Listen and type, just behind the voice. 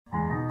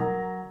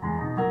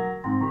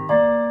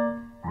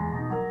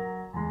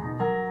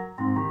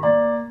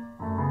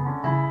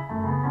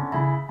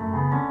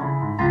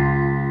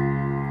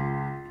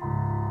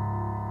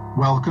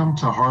Welcome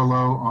to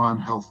Harlow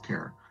on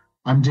Healthcare.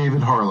 I'm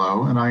David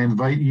Harlow, and I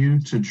invite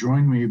you to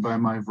join me by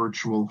my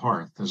virtual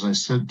hearth as I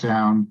sit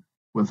down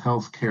with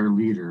healthcare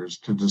leaders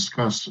to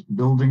discuss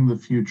building the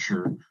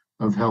future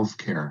of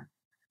healthcare.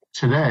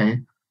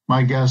 Today,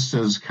 my guest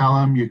is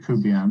Calum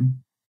Yacoubian.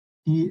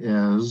 He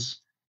is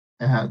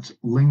at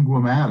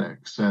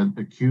Linguamatics at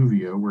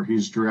IQVIA, where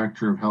he's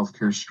Director of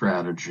Healthcare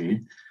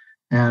Strategy.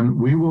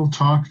 And we will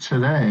talk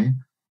today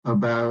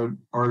about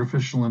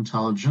artificial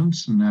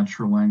intelligence and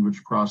natural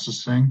language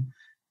processing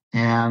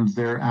and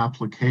their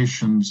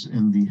applications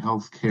in the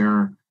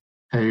healthcare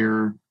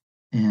payer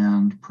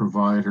and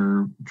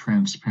provider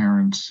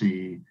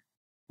transparency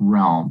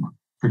realm,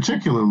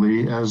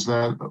 particularly as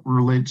that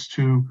relates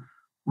to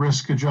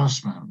risk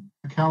adjustment.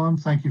 Calum,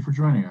 thank you for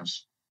joining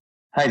us.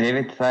 Hi,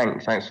 David.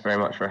 Thanks. Thanks very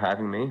much for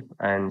having me.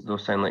 And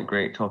those sound like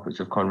great topics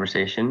of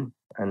conversation,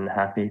 and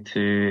happy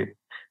to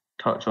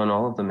touch on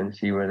all of them and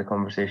see where the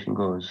conversation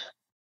goes.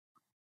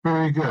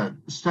 Very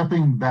good.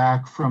 Stepping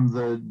back from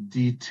the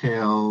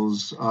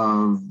details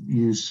of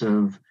use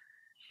of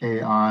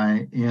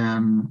AI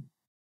in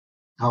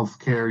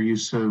healthcare,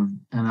 use of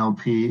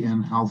NLP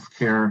in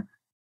healthcare,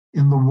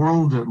 in the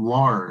world at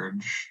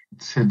large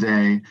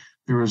today,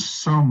 there is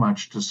so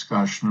much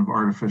discussion of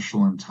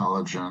artificial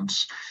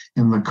intelligence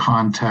in the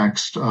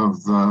context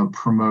of the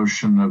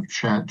promotion of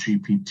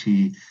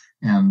ChatGPT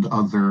and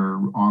other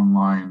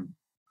online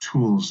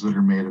tools that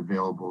are made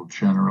available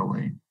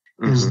generally.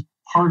 Mm-hmm. Is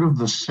part of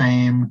the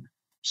same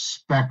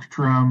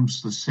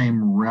spectrums, the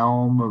same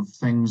realm of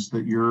things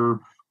that you're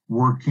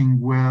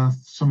working with?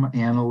 Some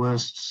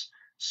analysts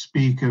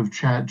speak of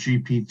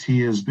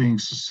ChatGPT as being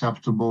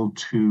susceptible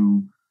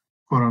to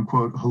quote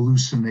unquote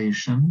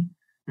hallucination,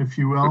 if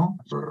you will,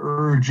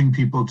 urging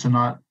people to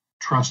not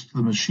trust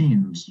the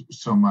machines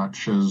so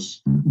much,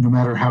 as no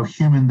matter how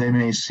human they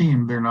may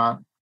seem, they're not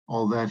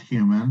all that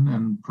human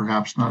and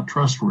perhaps not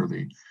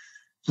trustworthy.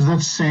 Does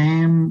that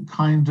same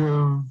kind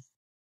of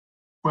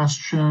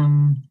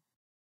question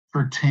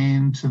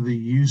pertain to the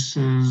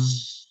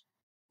uses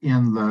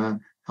in the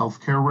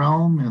healthcare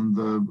realm, in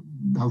the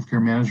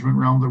healthcare management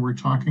realm that we're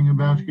talking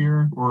about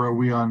here, or are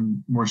we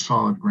on more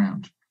solid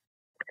ground?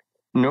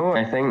 No,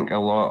 I think a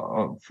lot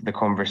of the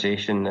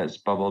conversation that's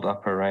bubbled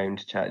up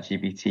around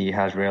ChatGPT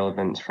has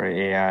relevance for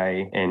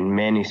AI in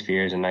many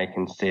spheres, and I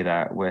can say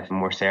that with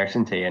more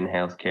certainty in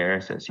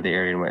healthcare. So it's the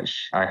area in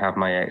which I have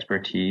my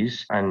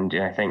expertise, and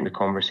I think the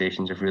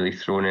conversations have really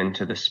thrown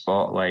into the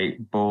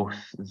spotlight both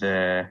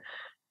the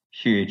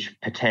huge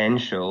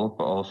potential,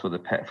 but also the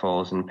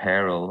pitfalls and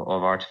peril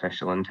of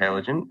artificial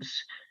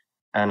intelligence.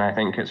 And I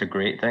think it's a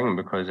great thing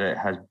because it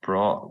has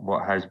brought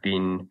what has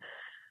been,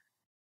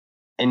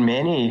 in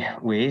many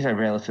ways, a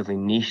relatively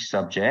niche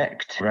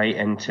subject right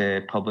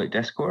into public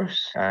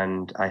discourse.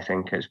 And I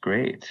think it's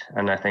great.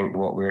 And I think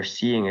what we're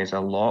seeing is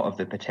a lot of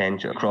the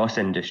potential across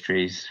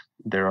industries.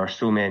 There are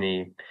so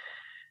many,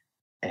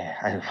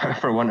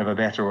 for want of a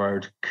better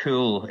word,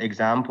 cool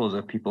examples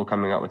of people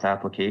coming up with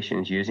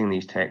applications using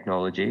these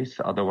technologies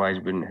that otherwise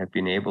wouldn't have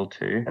been able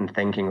to, and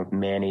thinking of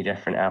many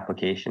different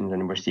applications.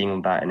 And we're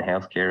seeing that in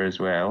healthcare as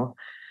well.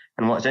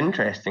 And what's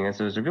interesting is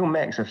there's a real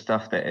mix of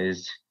stuff that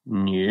is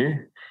new,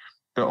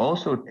 but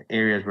also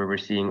areas where we're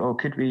seeing,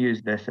 could we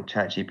use this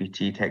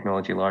ChatGPT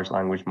technology, large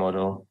language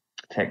model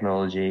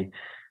technology,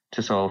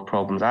 to solve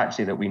problems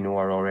actually that we know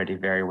are already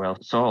very well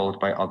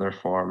solved by other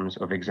forms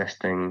of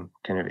existing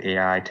kind of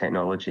AI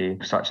technology,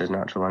 such as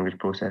natural language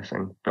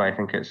processing. But I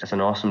think it's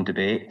an awesome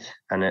debate,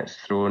 and it's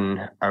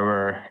thrown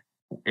our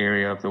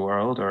area of the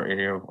world or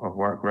area of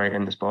work right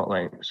in the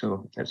spotlight.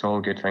 So it's all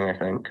a good thing, I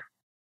think.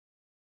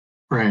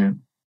 Right.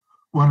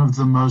 One of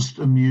the most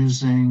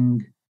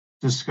amusing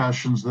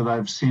discussions that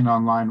I've seen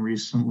online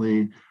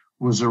recently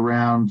was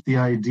around the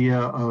idea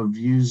of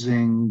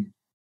using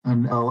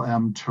an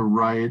LM to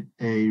write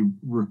a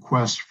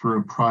request for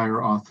a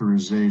prior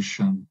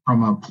authorization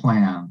from a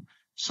plan.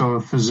 So a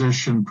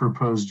physician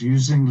proposed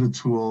using the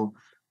tool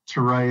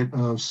to write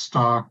a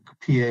stock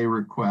PA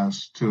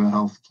request to a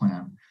health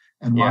plan.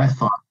 And my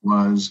thought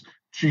was,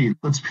 gee,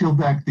 let's peel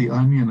back the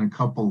onion a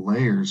couple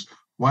layers.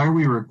 Why are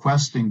we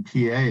requesting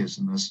PAs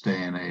in this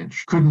day and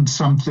age? Couldn't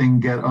something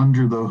get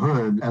under the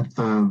hood at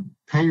the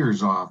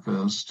payer's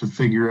office to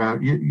figure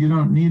out you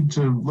don't need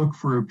to look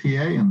for a PA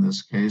in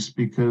this case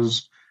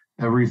because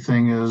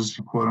everything is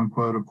quote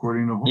unquote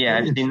according to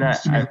I've seen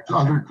that.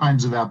 Other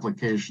kinds of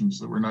applications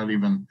that we're not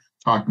even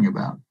talking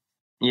about.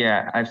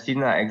 Yeah, I've seen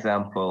that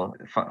example.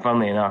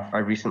 Funnily enough, I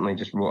recently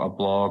just wrote a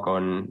blog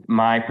on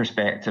my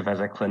perspective as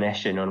a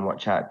clinician on what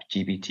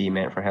ChatGPT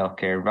meant for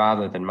healthcare,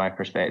 rather than my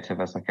perspective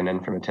as like an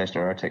informatician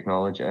or a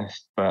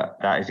technologist. But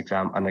that is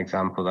an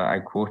example that I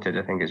quoted.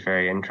 I think it's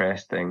very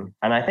interesting.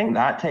 And I think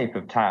that type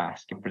of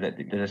task,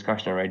 the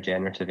discussion around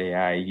generative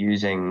AI,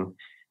 using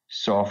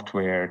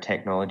software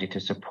technology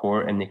to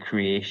support in the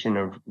creation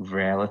of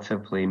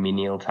relatively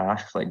menial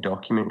tasks like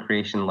document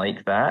creation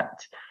like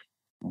that,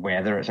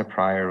 whether it's a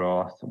prior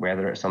auth,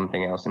 whether it's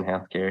something else in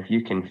healthcare, if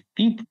you can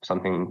feed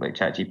something like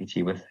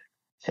ChatGPT with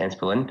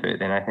sensible input,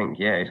 then I think,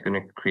 it's going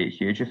to create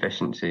huge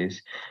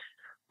efficiencies.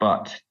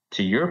 But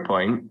to your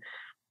point,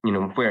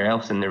 where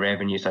else in the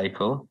revenue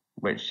cycle,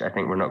 which I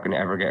think we're not going to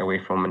ever get away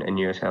from in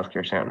US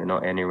healthcare, certainly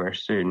not anywhere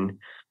soon,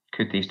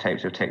 could these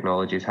types of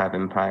technologies have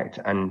impact?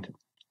 And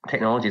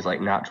technologies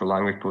like natural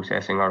language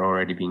processing are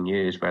already being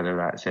used, whether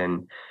that's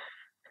in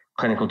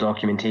clinical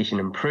documentation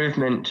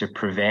improvement to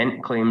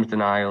prevent claims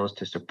denials,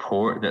 to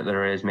support that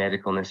there is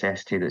medical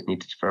necessity that's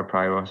needed for a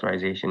prior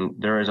authorization.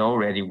 There is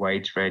already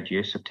widespread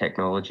use of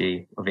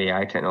technology, of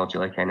AI technology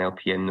like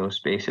NLP in those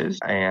spaces.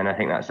 And I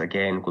think that's,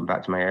 again, going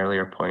back to my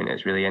earlier point,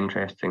 it's really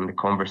interesting, the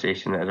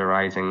conversation that is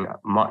arising.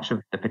 Much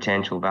of the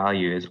potential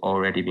value is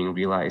already being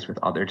realized with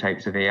other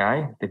types of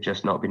AI. They've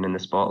just not been in the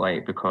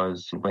spotlight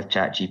because with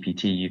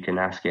ChatGPT, you can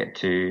ask it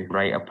to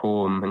write a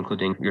poem,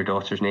 including your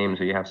daughter's name,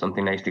 so you have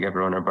something nice to give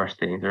her on her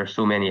birthday. There are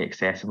so many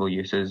accessible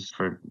uses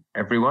for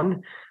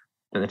everyone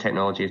that the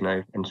technology is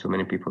now in so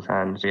many people's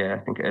hands. So yeah, I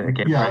think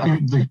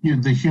again,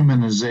 the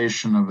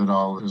humanization of it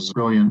all is a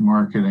brilliant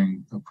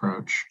marketing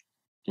approach.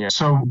 Yeah.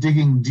 So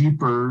digging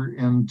deeper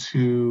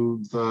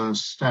into the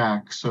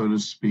stack, so to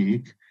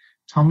speak,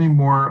 tell me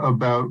more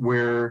about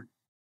where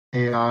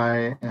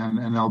AI and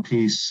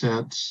NLP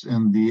sits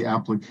in the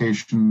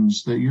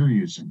applications that you're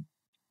using.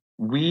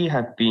 We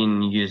have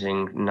been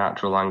using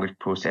natural language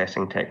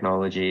processing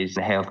technologies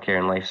in the healthcare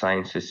and life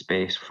sciences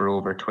space for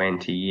over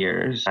 20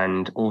 years.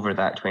 And over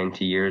that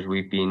 20 years,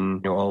 we've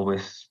been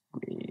always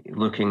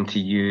looking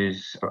to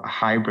use a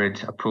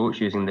hybrid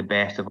approach, using the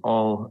best of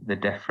all the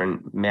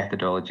different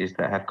methodologies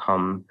that have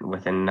come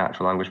within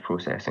natural language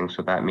processing.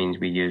 So that means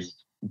we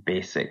use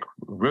basic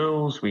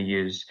rules, we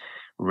use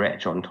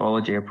rich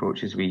ontology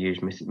approaches, we use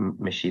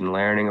machine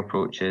learning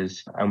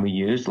approaches, and we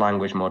use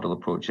language model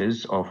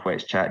approaches, of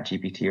which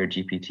ChatGPT or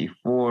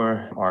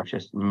GPT-4 are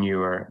just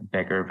newer,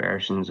 bigger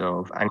versions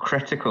of. And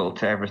critical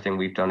to everything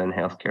we've done in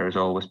healthcare has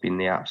always been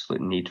the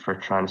absolute need for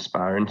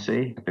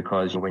transparency,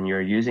 because when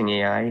you're using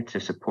AI to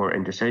support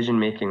in decision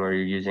making, or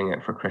you're using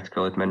it for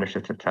critical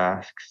administrative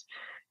tasks,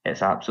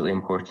 it's absolutely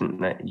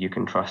important that you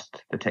can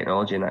trust the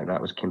technology, and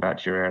that came back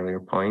to your earlier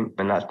point,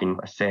 and that's been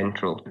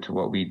central to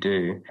what we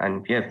do.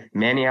 And we have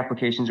many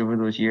applications over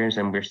those years,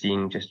 and we're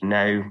seeing just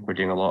now, we're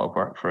doing a lot of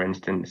work, for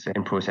instance,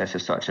 in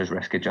processes such as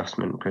risk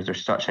adjustment, because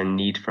there's such a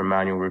need for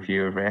manual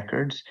review of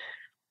records.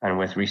 And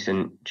with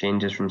recent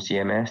changes from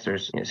CMS,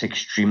 it's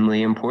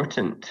extremely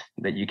important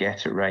that you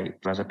get it right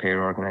as a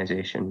payer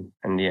organization.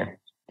 And yeah,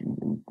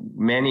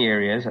 many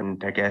areas,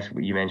 and I guess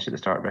you mentioned at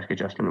the start, risk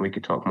adjustment, we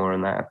could talk more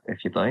on that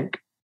if you'd like.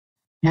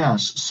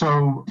 Yes.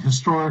 So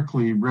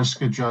historically,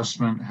 risk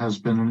adjustment has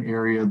been an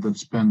area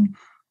that's been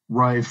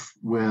rife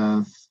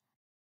with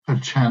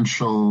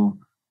potential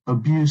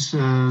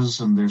abuses,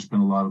 and there's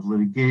been a lot of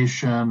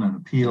litigation and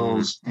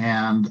appeals. Mm-hmm.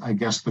 And I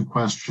guess the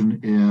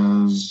question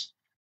is,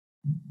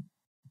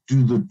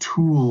 do the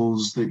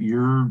tools that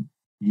you're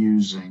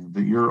using,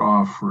 that you're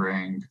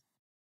offering,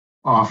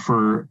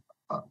 offer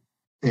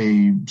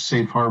a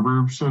safe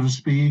harbor, so to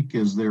speak?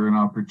 Is there an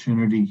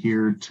opportunity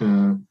here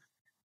to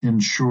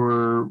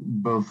ensure,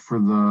 both for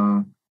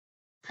the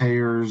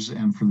payers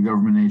and for the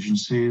government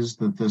agencies,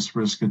 that this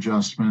risk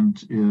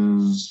adjustment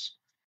is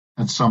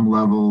at some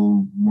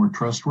level more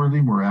trustworthy,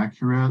 more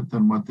accurate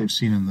than what they've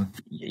seen in the...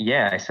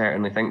 Yeah, I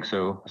certainly think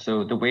so.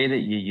 So the way that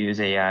you use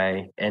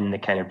AI in the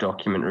kind of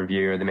document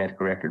review or the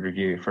medical record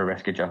review for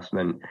risk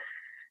adjustment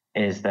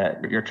is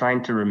that you're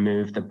trying to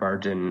remove the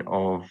burden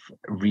of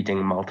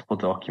reading multiple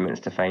documents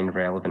to find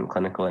relevant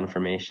clinical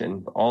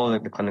information. All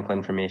of the clinical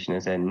information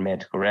is in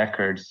medical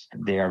records.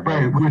 They are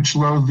right, which,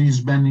 though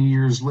these many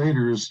years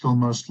later, is still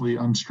mostly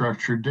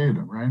unstructured data,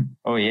 right?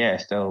 Oh yeah,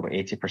 still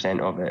 80%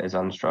 of it is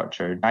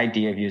unstructured. The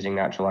idea of using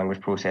natural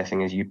language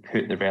processing is you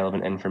put the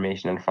relevant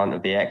information in front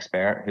of the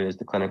expert, who is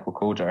the clinical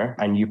coder,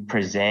 and you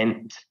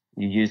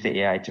use the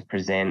AI to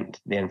present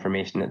the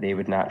information that they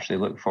would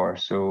naturally look for.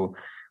 So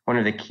one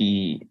of the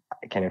key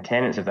kind of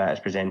tenets of that is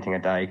presenting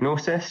a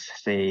diagnosis,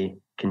 say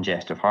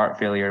congestive heart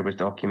failure was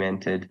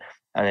documented,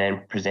 and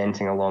then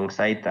presenting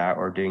alongside that,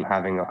 or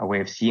having a way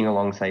of seeing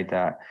alongside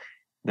that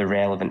the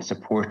relevant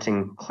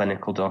supporting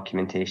clinical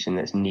documentation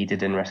that's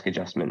needed in risk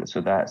adjustment. So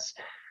that's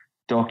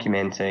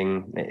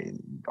documenting,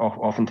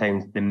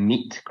 oftentimes the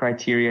MEET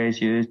criteria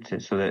is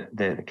used so that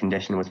the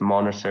condition was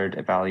monitored,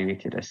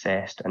 evaluated,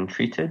 assessed, and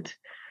treated.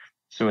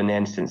 So in the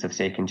instance of,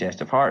 say,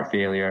 congestive heart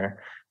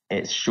failure,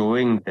 it's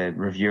showing the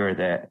reviewer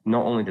that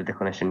not only did the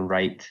clinician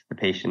write the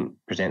patient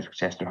presents with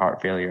congestive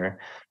heart failure,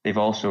 they've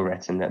also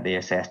written that they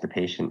assessed the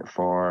patient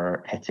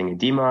for pitting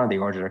edema, they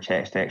ordered a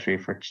chest x-ray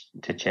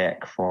to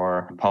check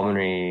for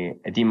pulmonary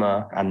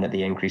edema, and that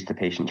they increased the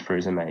patient's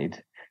furosemide.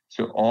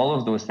 So all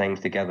of those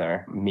things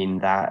together mean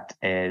that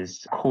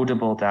is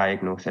codable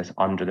diagnosis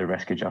under the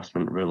risk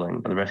adjustment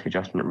ruling, the risk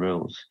adjustment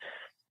rules.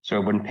 So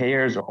when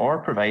payers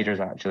or providers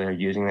actually are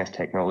using this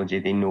technology,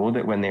 they know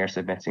that when they are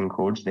submitting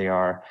codes,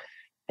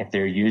 if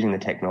they're using the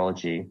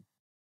technology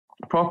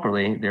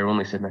properly, they're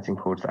only submitting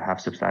codes that have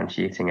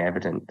substantiating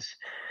evidence.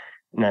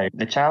 Now,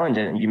 the challenge,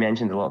 and you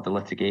mentioned a lot of the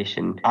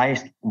litigation, I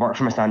work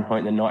from a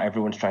standpoint that not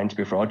everyone's trying to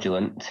be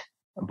fraudulent,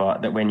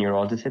 but that when you're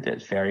audited,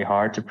 it's very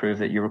hard to prove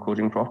that you were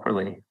coding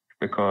properly.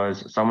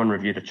 because someone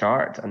reviewed a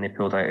chart and they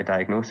pulled out a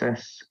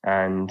diagnosis.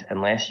 And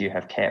unless you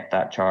have kept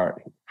that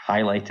chart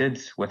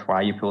highlighted with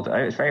why you pulled it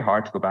out, it's very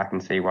hard to go back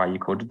and say why you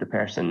coded the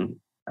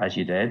person as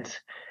you did.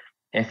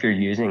 If you're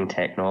using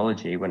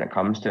technology when it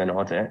comes to an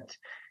audit,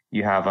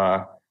 you have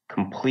a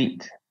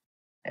complete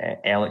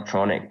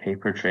electronic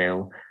paper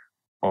trail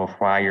of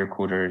why your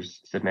coders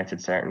submitted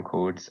certain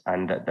codes,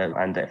 and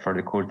that for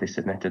the code they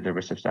submitted there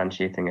was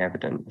substantiating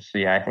evidence. So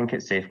yeah, I think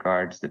it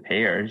safeguards the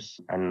payers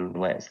and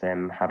lets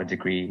them have a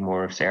degree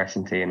more of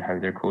certainty in how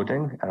they're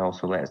coding, and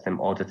also lets them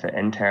audit it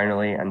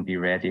internally and be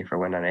ready for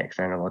when an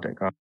external audit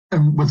comes.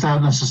 And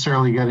without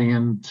necessarily getting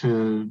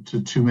into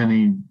too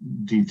many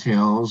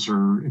details,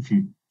 or if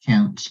you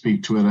can't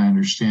speak to it, I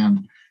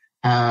understand.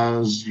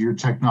 Has your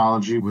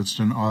technology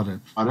withstood audit?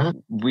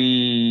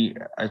 We,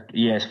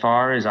 as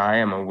far as I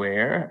am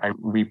aware, and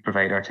we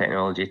provide our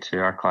technology to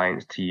our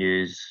clients to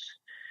use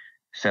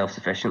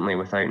self-sufficiently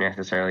without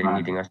necessarily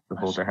needing us to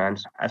hold their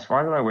hands. As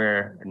far as I'm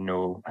aware,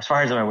 no. As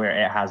far as I'm aware,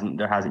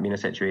 there hasn't been a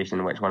situation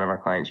in which one of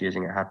our clients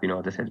using it have been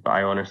audited, but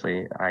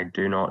I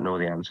do not know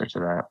the answer to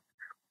that.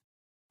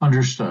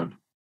 Understood.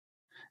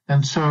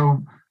 And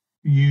so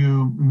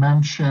you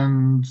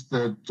mentioned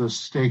that the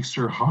stakes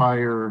are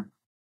higher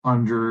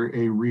under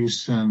a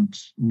recent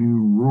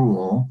new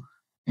rule,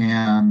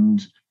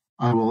 and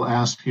I will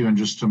ask you in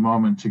just a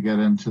moment to get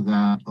into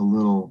that a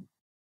little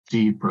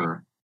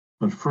deeper.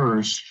 But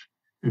first,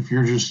 if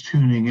you're just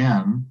tuning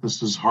in,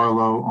 this is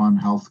Harlow on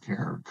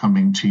Healthcare,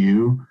 coming to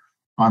you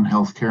on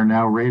Healthcare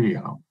Now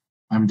Radio.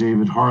 I'm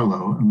David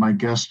Harlow, and my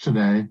guest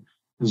today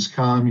is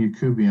Calum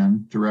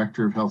Yacoubian,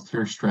 Director of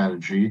Healthcare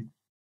Strategy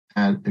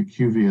at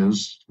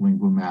IQVIA's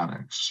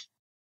Linguamatics.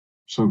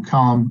 So,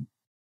 Calum,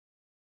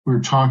 we're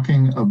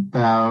talking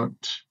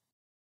about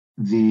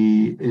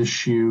the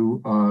issue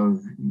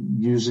of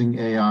using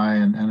AI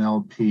and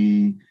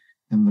NLP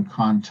in the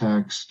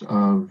context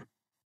of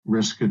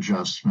risk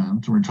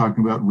adjustment. And we're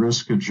talking about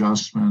risk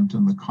adjustment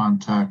in the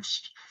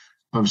context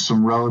of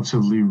some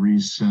relatively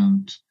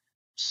recent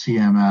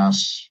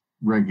CMS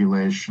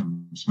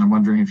regulations. And I'm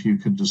wondering if you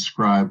could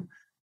describe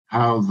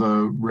how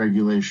the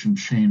regulation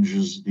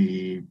changes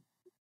the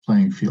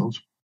playing field.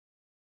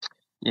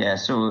 Yeah,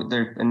 so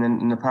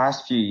in the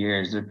past few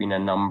years, there have been a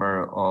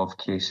number of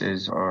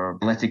cases or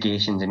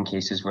litigations in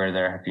cases where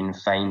there have been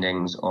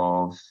findings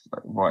of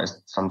what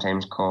is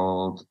sometimes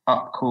called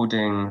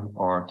upcoding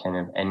or kind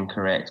of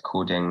incorrect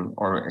coding,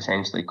 or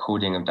essentially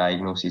coding of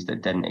diagnoses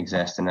that didn't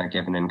exist in a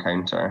given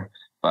encounter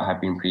but have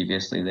been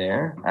previously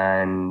there.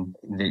 And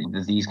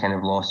these kind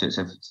of lawsuits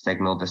have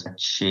signaled this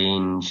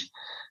change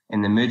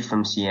in the mood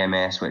from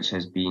CMS, which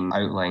has been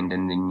outlined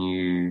in the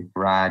new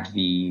RAD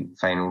v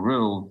final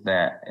rule,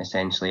 that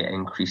essentially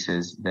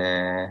increases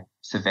the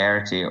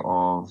severity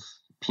of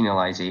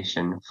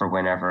penalisation for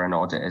whenever an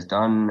audit is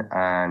done,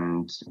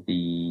 and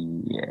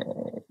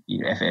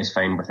if it is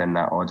found within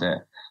that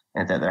audit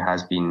that there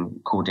has been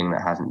coding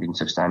that hasn't been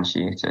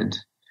substantiated.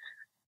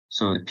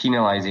 So the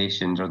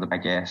penalisations,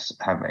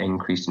 have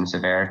increased in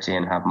severity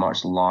and have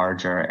much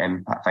larger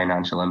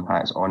financial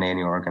impacts on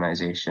any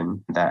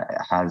organisation that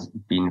has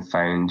been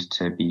found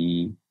to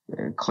be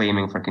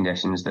claiming for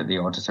conditions that the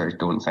auditors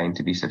don't find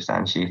to be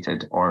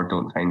substantiated or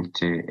don't find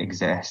to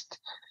exist.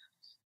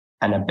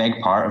 And a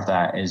big part of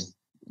that is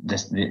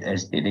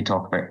they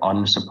talk about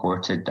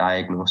unsupported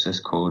diagnosis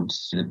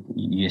codes.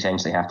 You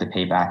essentially have to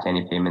pay back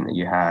any payment that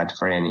you had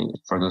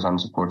for those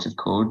unsupported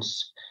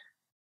codes.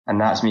 And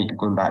that's me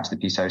going back to the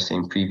piece I was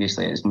saying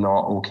previously. It's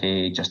not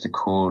okay just to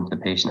code the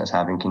patient as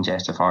having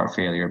congestive heart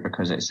failure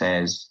because it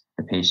says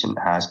the patient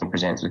has been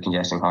presented with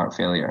congestive heart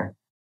failure.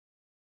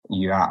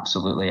 You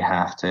absolutely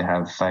have to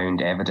have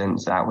found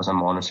evidence that was a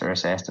monitor,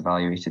 assessed,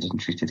 evaluated and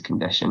treated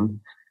condition,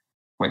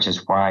 which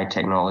is why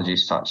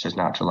technologies such as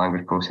natural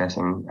language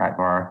processing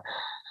are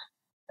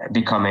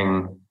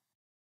becoming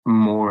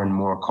more and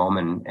more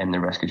common in the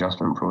risk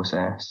adjustment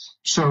process.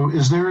 So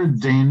is there a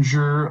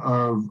danger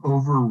of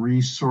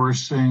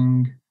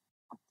over-resourcing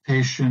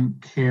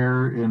patient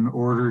care in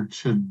order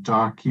to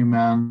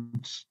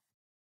document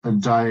a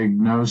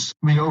diagnosis?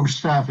 I mean,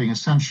 overstaffing,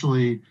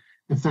 essentially,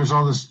 if there's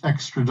all this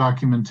extra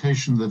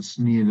documentation that's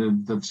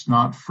needed, that's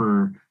not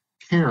for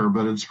care,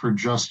 but it's for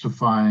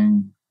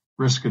justifying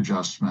risk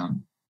adjustment,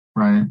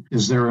 right?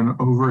 Is there an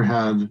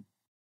overhead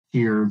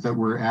here that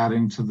we're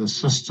adding to the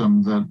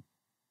system that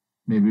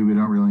maybe we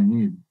don't really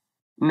need?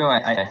 No,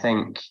 I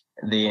think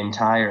the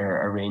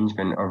entire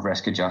arrangement of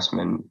risk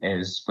adjustment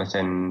is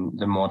within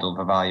the model of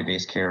a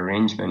value-based care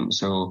arrangement.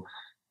 So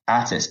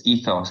at its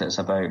ethos, it's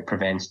about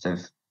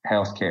preventative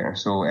healthcare.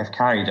 So if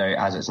carried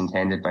out as it's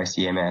intended by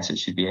CMS, it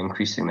should be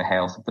increasing the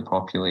health of the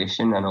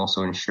population and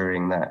also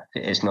ensuring that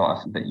it's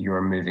not that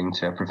you're moving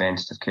to a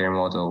preventative care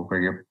model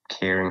where you're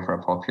caring for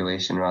a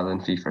population rather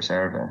than fee for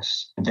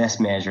service. This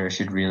measure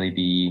should really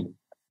be,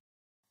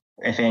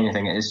 if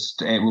anything,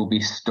 it will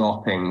be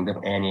stopping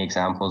any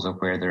examples of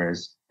where there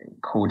is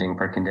coding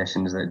for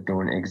conditions that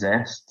don't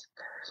exist.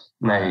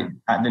 Now,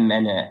 at the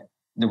minute,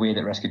 the way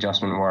that risk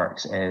adjustment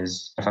works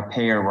is if a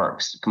payer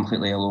works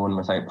completely alone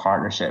without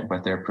partnership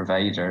with their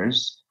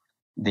providers,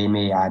 they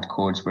may add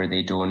codes where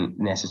they don't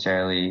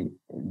necessarily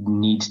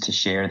need to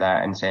share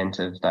that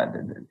incentive,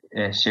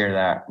 share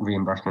that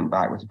reimbursement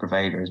back with the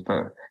providers,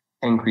 but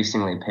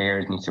increasingly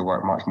payers need to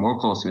work much more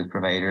closely with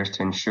providers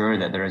to ensure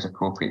that there is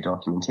appropriate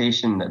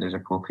documentation, that there's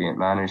appropriate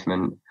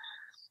management.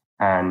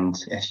 And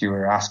if you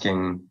were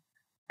asking,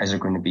 is there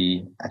going to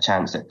be a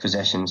chance that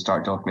physicians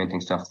start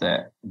documenting stuff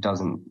that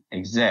doesn't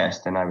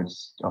exist? And I would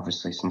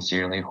obviously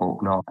sincerely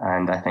hope not.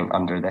 And I think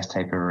under this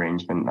type of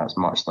arrangement, that's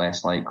much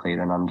less likely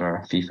than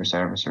under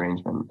fee-for-service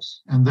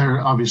arrangements. And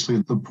there,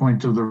 obviously, the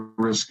point of the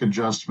risk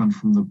adjustment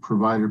from the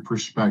provider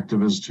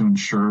perspective is to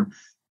ensure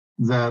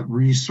that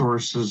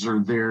resources are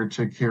there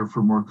to care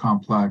for more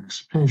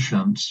complex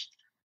patients.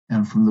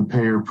 And from the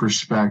payer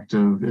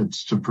perspective,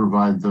 it's to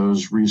provide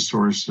those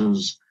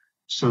resources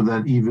so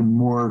that even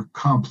more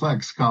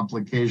complex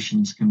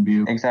complications can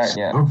be.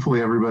 Exactly. Yeah.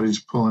 Hopefully everybody's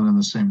pulling in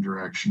the same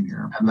direction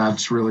here. And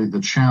that's really the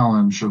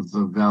challenge of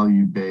the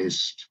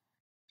value-based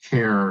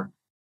care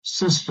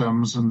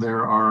systems. And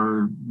there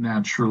are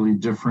naturally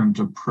different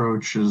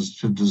approaches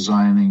to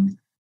designing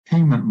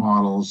payment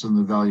models in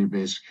the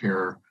value-based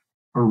care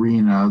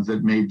arena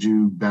that may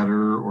do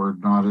better or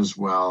not as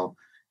well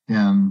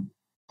in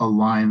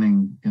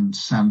aligning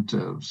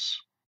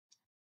incentives.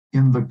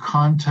 In the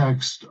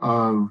context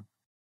of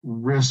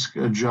risk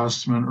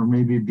adjustment, or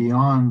maybe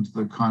beyond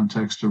the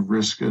context of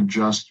risk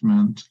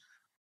adjustment,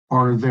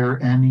 are there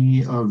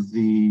any of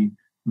the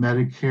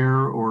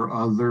Medicare or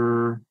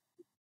other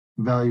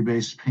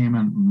value-based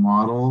payment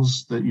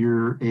models that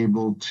you're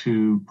able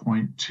to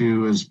point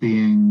to as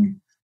being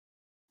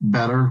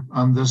better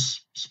on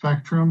this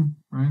spectrum,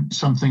 right?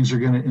 Some things are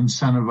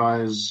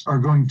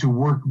going to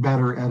work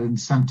better at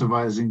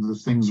incentivizing the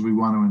things we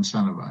want to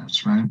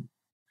incentivize, right?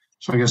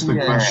 So I guess the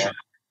question,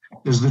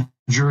 is the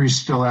jury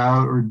still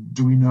out, or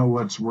do we know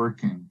what's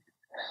working?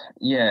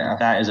 Yeah,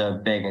 that is a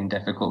big and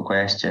difficult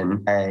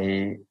question.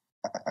 I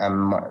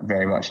am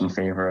very much in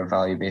favor of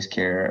value-based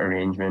care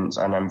arrangements,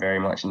 and I'm very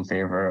much in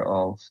favor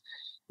of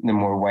the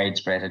more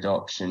widespread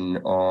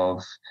adoption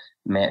of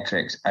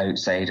metrics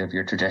outside of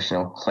your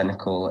traditional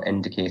clinical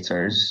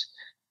indicators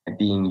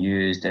being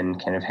used in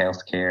kind of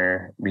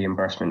healthcare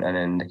reimbursement and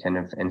in the kind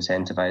of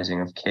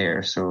incentivizing of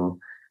care. So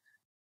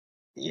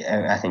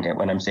I think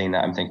when I'm saying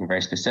that, I'm thinking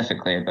very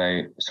specifically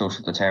about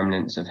social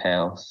determinants of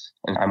health.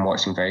 And I'm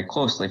watching very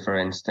closely, for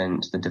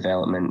instance, the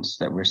developments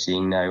that we're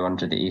seeing now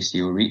under the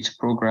ACO REACH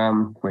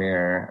program,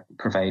 where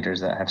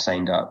providers that have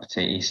signed up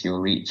to ACO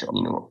REACH,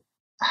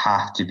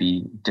 have to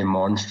be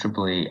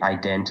demonstrably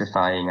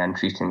identifying and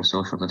treating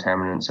social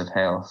determinants of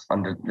health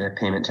under the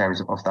payment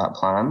terms of that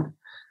plan,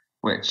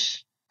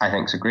 which I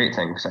think is a great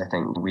thing, because I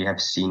think we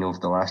have seen over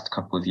the last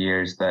couple of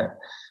years that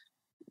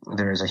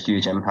there is a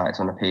huge impact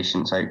on a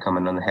patient's outcome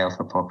and on the health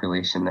of a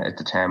population that is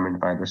determined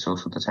by their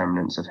social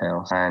determinants of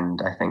health. And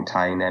I think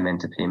tying them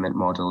into payment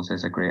models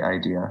is a great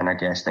idea. And I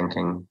guess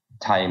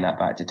tying that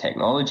back to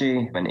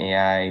technology and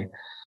AI,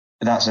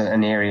 that's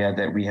an area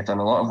that we have done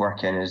a lot of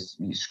work in, is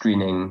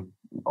screening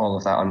all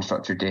of that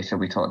unstructured data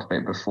we talked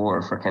about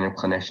before for kind of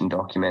clinician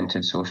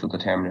documented social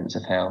determinants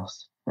of health.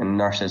 And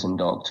nurses and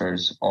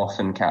doctors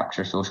often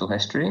capture social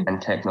history,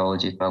 and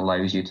technology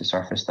allows you to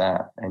surface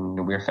that.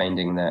 And we're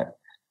finding that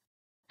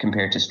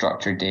compared to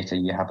structured data,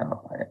 you have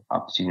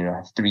up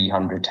to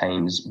 300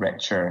 times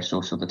richer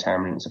social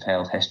determinants of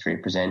health history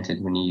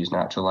presented when you use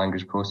natural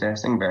language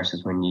processing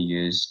versus when you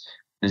use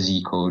the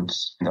Z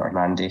codes that are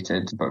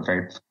mandated but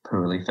very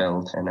poorly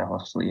filled in a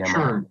hospital EMR.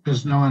 Sure,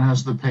 because no one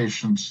has the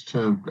patience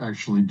to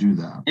actually do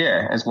that.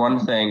 Yeah, it's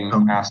one thing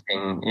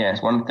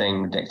it's one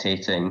thing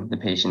dictating the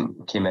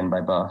patient came in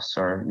by bus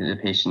or the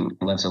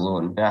patient lives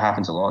alone. That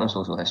happens a lot in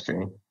social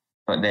history.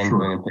 But then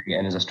going and putting it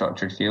in as a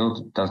structured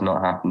field does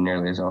not happen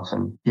nearly as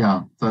often.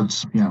 Yeah,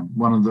 that's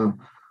one of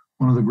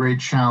the great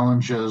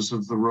challenges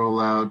of the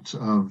rollout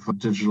of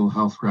digital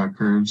health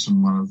records,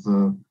 and one of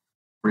the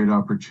great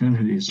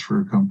opportunities for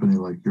a company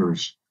like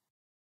yours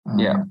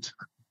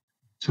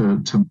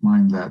to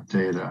mine that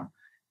data.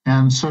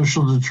 And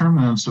social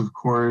determinants, of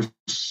course,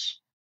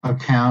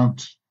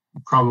 account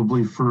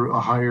probably for a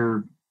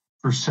higher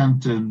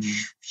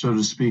percentage, so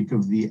to speak,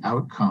 of the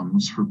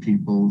outcomes for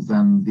people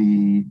than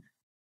the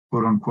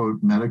quote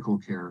unquote medical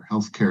care,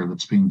 healthcare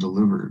that's being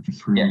delivered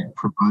through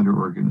provider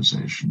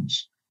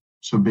organizations.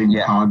 So being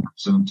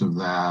cognizant of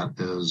that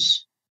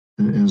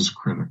is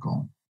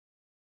critical.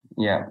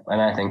 Yeah,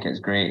 and I think it's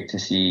great to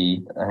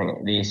see, I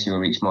think the ACO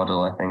REACH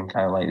model,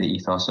 I like the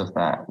ethos of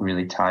that,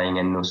 really tying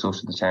in those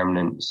social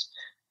determinants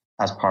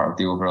as part of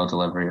the overall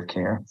delivery of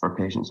care for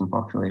patients and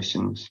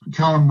populations.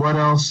 Calum, what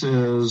else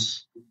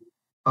is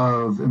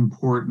of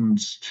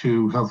importance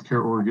to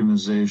healthcare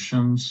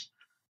organizations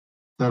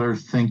that are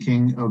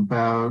thinking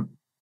about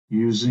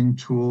using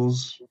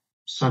tools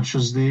such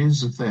as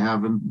these, if they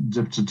haven't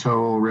dipped a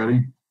toe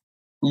already?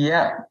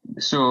 Yeah,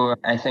 so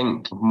I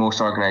think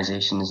most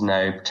organizations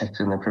now,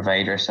 particularly on the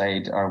provider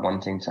side, are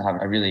wanting to have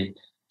a really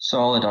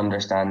solid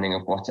understanding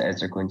of what it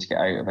is they're going to get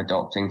out of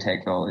adopting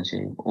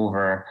technology.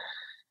 Over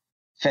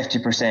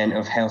 50%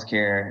 of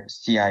healthcare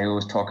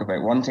CIOs talk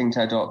about wanting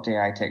to adopt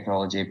AI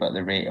technology, but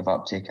the rate of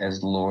uptake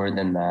is lower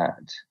than that.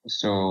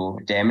 So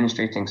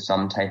demonstrating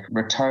some type of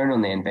return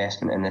on the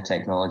investment in the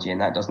technology, and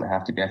that doesn't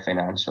have to be a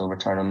financial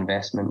return on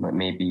investment, but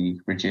maybe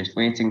reduced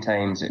waiting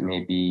times, it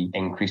may be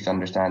increased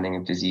understanding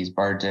of disease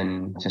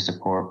burden to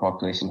support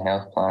population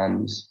health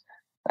plans.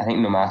 I think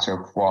no matter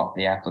what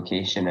the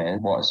application is,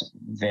 what's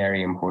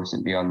very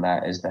important beyond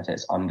that is that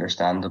it's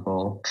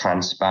understandable,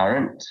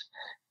 transparent.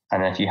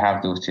 And if you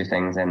have those two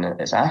things and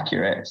it's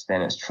accurate,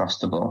 then it's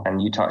trustable.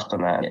 And you touched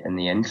on that in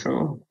the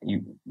intro.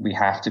 We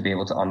have to be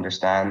able to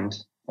understand,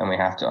 and we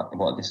have to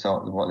what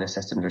the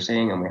systems are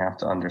saying, and we have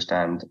to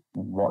understand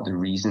what the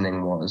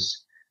reasoning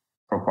was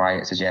for why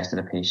it suggested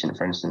a patient,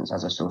 for instance,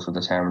 as a social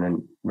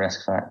determinant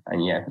risk factor.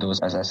 And yeah, those,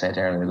 as I said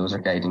earlier, those are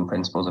guiding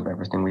principles of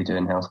everything we do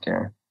in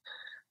healthcare.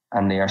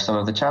 And they are some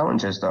of the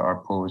challenges that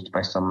are posed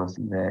by some of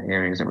the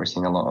areas that we're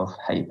seeing a lot of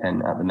hype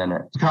in at the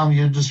minute. Calum,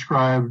 you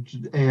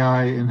described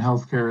AI in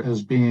healthcare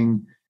as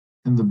being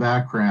in the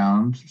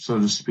background, so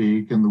to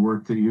speak, in the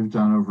work that you've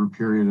done over a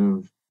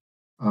period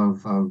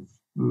of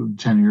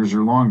 10 years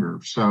or longer.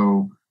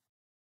 So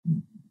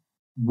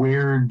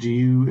where do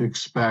you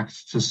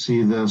expect to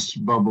see this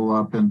bubble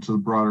up into the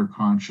broader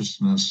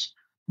consciousness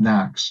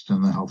next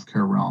in the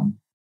healthcare realm?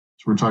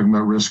 So we're talking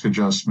about risk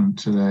adjustment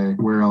today.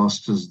 Where else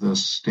does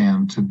this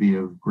stand to be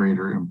of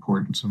greater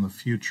importance in the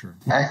future?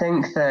 I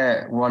think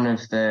that one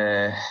of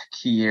the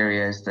key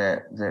areas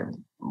that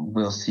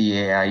we'll see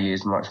AI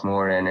used much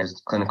more in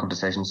is clinical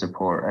decision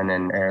support and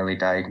in early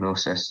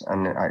diagnosis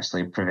and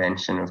actually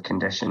prevention of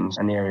conditions.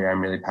 An area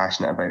I'm really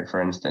passionate about,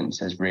 for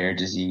instance, is rare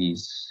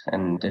disease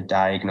and the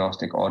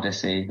diagnostic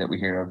odyssey that we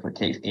hear of. It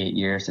takes 8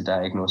 years to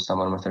diagnose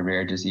someone with a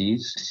rare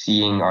disease.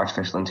 Seeing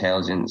artificial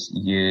intelligence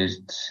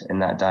used in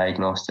that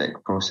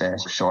diagnostic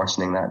process,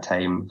 shortening that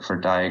time for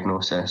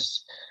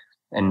diagnosis,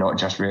 and not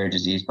just rare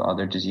disease, but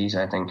other disease,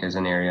 I think is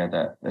an area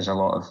that there's a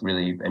lot of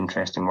really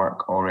interesting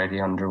work already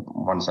under.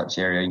 One such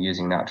area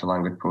using natural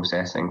language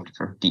processing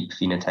for deep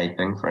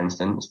phenotyping, for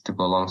instance, to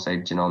go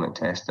alongside genomic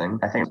testing.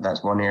 I think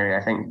that's one area.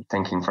 I think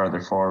thinking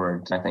further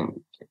forward, I think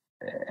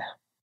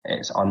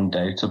it's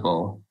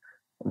undoubtable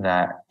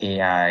that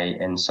AI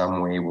in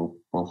some way will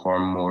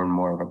form more and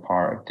more of a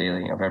part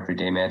of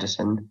everyday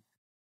medicine.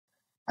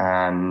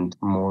 And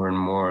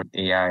more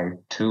AI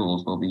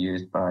tools will be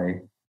used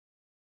by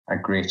a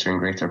greater and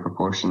greater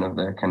proportion of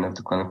the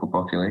clinical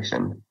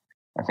population.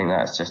 I think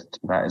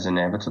that is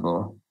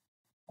inevitable.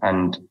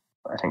 And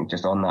I think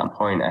just on that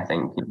point, I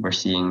think we're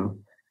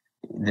seeing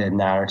the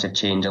narrative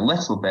change a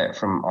little bit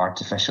from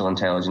artificial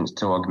intelligence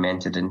to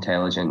augmented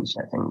intelligence.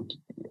 I think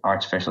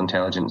artificial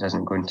intelligence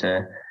isn't going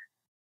to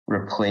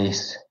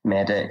replace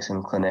medics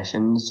and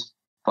clinicians,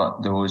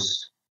 but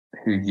those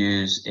who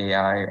use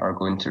AI are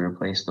going to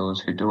replace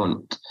those who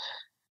don't.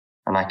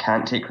 And I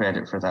can't take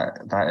credit for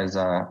that. That is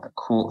a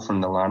quote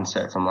from the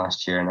Lancet from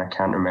last year, and I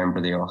can't remember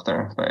the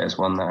author, but it's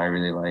one that I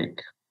really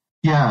like.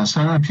 Yes,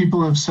 and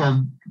people have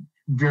said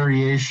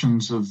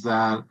variations of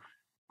that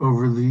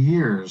over the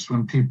years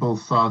when people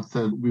thought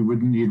that we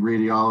wouldn't need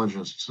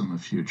radiologists in the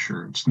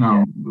future.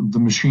 The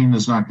machine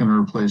is not going to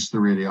replace the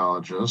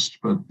radiologist,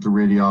 but the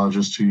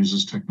radiologist who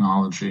uses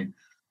technology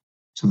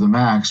to the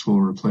max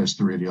will replace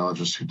the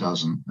radiologist who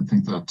doesn't. I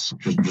think that's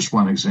just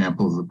one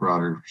example of the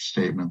broader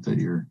statement that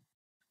you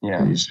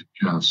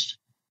suggest.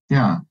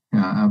 Yeah,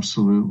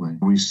 absolutely.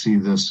 We see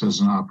this as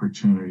an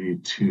opportunity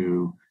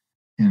to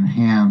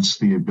enhance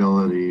the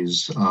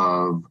abilities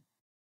of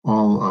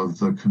all of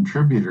the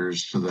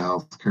contributors to the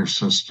healthcare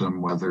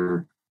system,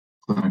 whether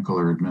clinical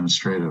or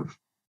administrative.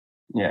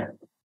 Yeah.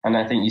 And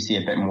I think you see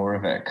a bit more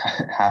of it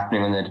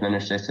happening on the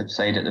administrative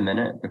side at the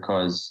minute,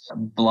 because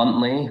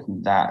bluntly,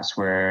 that's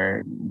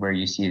where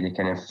you see the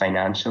kind of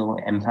financial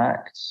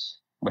impacts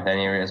within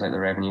areas like the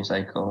revenue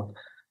cycle.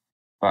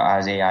 But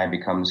as AI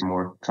becomes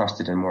more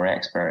trusted and more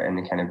expert in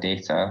the kind of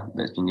data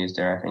that's been used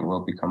there, I think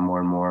will become more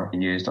and more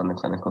used on the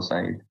clinical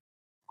side.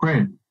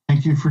 Great.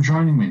 Thank you for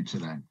joining me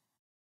today.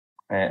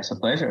 It's a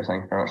pleasure.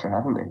 Thank you very much for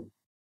having me.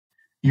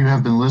 You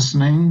have been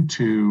listening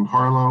to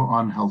Harlow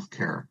on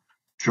Healthcare.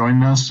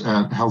 Join us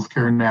at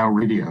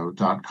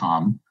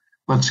healthcarenowradio.com.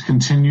 Let's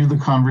continue the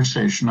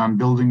conversation on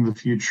building the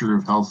future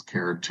of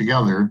healthcare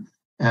together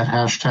at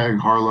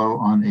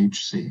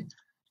 #HarlowOnHC.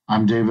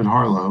 I'm David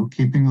Harlow,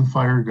 keeping the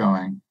fire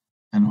going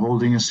and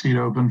holding a seat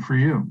open for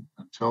you.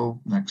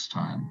 Until next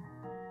time.